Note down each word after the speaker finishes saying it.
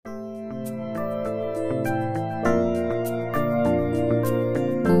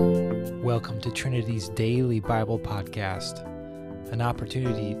welcome to Trinity's Daily Bible Podcast, an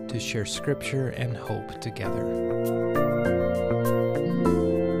opportunity to share scripture and hope together.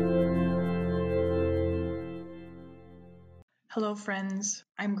 Hello, friends.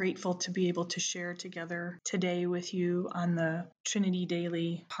 I'm grateful to be able to share together today with you on the Trinity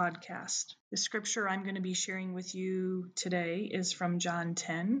Daily Podcast. The scripture I'm going to be sharing with you today is from John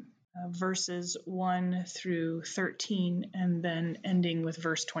 10. Verses 1 through 13, and then ending with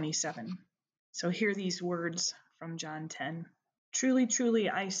verse 27. So hear these words from John 10. Truly, truly,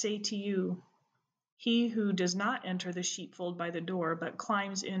 I say to you, he who does not enter the sheepfold by the door, but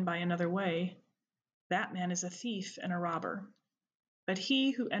climbs in by another way, that man is a thief and a robber. But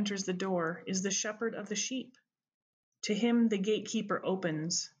he who enters the door is the shepherd of the sheep. To him the gatekeeper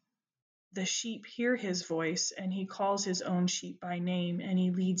opens. The sheep hear his voice, and he calls his own sheep by name, and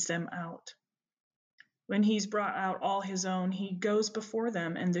he leads them out. When he's brought out all his own, he goes before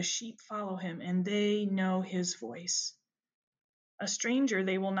them, and the sheep follow him, and they know his voice. A stranger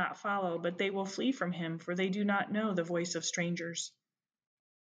they will not follow, but they will flee from him, for they do not know the voice of strangers.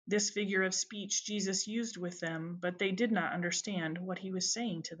 This figure of speech Jesus used with them, but they did not understand what he was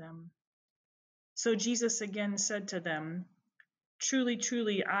saying to them. So Jesus again said to them, Truly,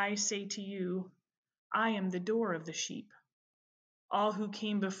 truly, I say to you, I am the door of the sheep. All who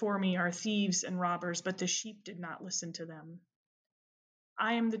came before me are thieves and robbers, but the sheep did not listen to them.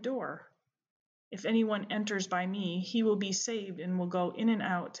 I am the door. If anyone enters by me, he will be saved and will go in and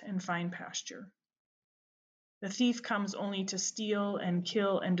out and find pasture. The thief comes only to steal and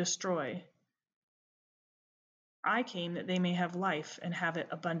kill and destroy. I came that they may have life and have it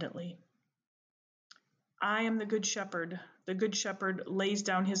abundantly. I am the good shepherd. The good shepherd lays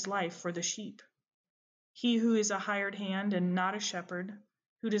down his life for the sheep. He who is a hired hand and not a shepherd,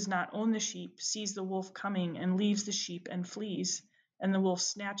 who does not own the sheep, sees the wolf coming and leaves the sheep and flees, and the wolf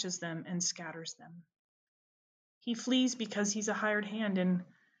snatches them and scatters them. He flees because he's a hired hand and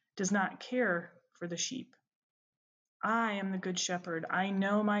does not care for the sheep. I am the good shepherd. I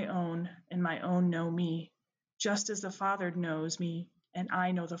know my own, and my own know me, just as the Father knows me, and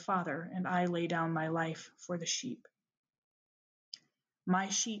I know the Father, and I lay down my life for the sheep. My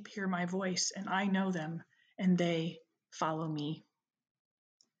sheep hear my voice, and I know them, and they follow me.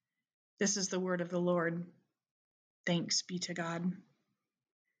 This is the word of the Lord. Thanks be to God.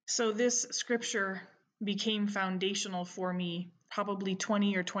 So this scripture became foundational for me probably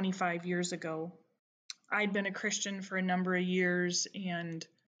 20 or 25 years ago. I'd been a Christian for a number of years and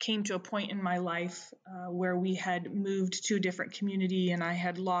came to a point in my life where we had moved to a different community, and I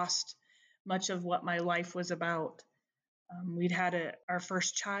had lost much of what my life was about. We'd had our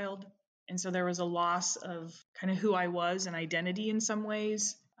first child, and so there was a loss of kind of who I was and identity in some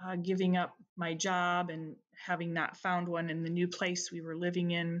ways, giving up my job and having not found one in the new place we were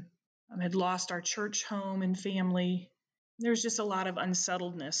living in. Had lost our church home and family. There was just a lot of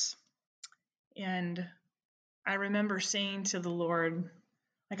unsettledness. And I remember saying to the Lord,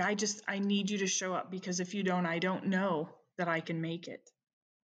 I need you to show up, because if you don't, I don't know that I can make it.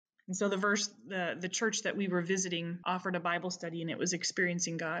 And so the church that we were visiting offered a Bible study, and it was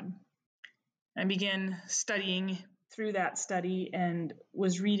Experiencing God. I began studying through that study and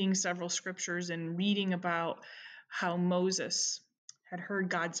was reading several scriptures and reading about how Moses had heard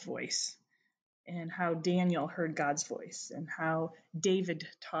God's voice, and how Daniel heard God's voice, and how David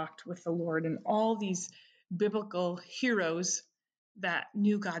talked with the Lord, and all these biblical heroes that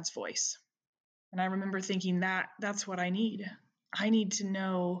knew God's voice. And I remember thinking that's what I need. I need to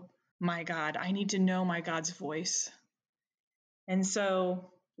know my God. I need to know my God's voice. And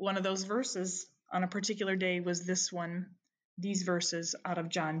so one of those verses on a particular day was these verses out of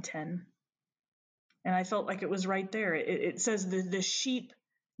John 10. And I felt like it was right there. It says the sheep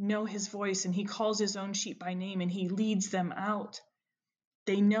know his voice, and he calls his own sheep by name, and he leads them out.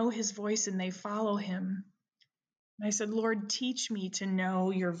 They know his voice and they follow him. And I said, Lord, teach me to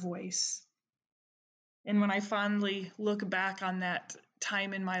know your voice. And when I fondly look back on that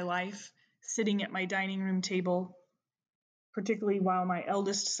time in my life, sitting at my dining room table, particularly while my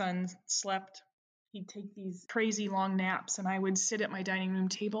eldest son slept, he'd take these crazy long naps, and I would sit at my dining room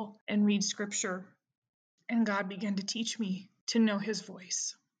table and read scripture. And God began to teach me to know his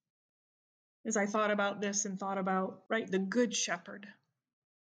voice. As I thought about this and thought about, the good shepherd.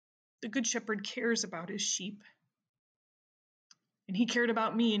 The good shepherd cares about his sheep. And he cared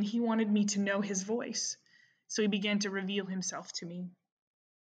about me, and he wanted me to know his voice. So he began to reveal himself to me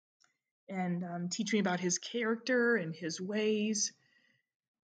and teach me about his character and his ways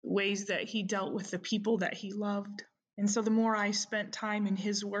that he dealt with the people that he loved. And so the more I spent time in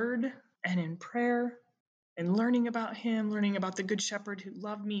his word and in prayer, and learning about him, learning about the Good Shepherd who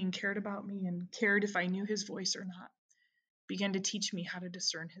loved me and cared about me and cared if I knew his voice or not, began to teach me how to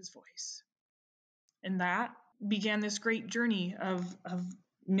discern his voice. And that began this great journey of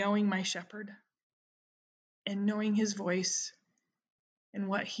knowing my shepherd and knowing his voice and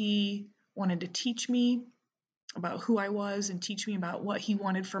what he wanted to teach me about who I was and teach me about what he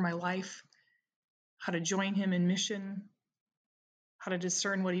wanted for my life, how to join him in mission, how to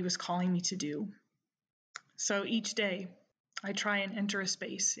discern what he was calling me to do. So each day, I try and enter a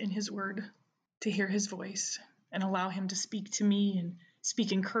space in his word to hear his voice and allow him to speak to me and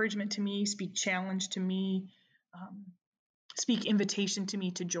speak encouragement to me, speak challenge to me, speak invitation to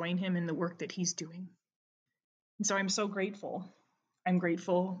me to join him in the work that he's doing. And so I'm so grateful. I'm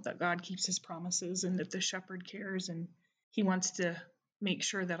grateful that God keeps his promises and that the shepherd cares and he wants to make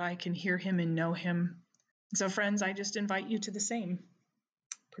sure that I can hear him and know him. So friends, I just invite you to the same,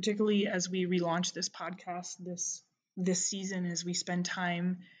 particularly as we relaunch this podcast this season, as we spend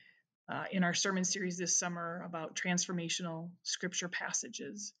time in our sermon series this summer about transformational scripture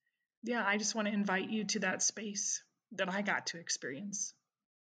passages. Yeah, I just want to invite you to that space that I got to experience,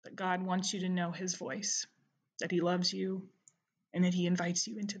 that God wants you to know his voice, that he loves you, and that he invites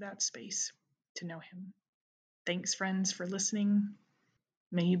you into that space to know him. Thanks, friends, for listening.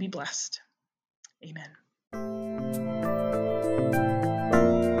 May you be blessed. Amen.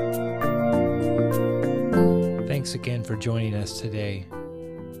 Thanks again for joining us today.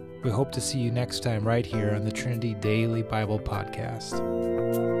 We hope to see you next time right here on the Trinity Daily Bible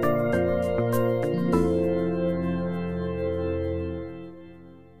Podcast.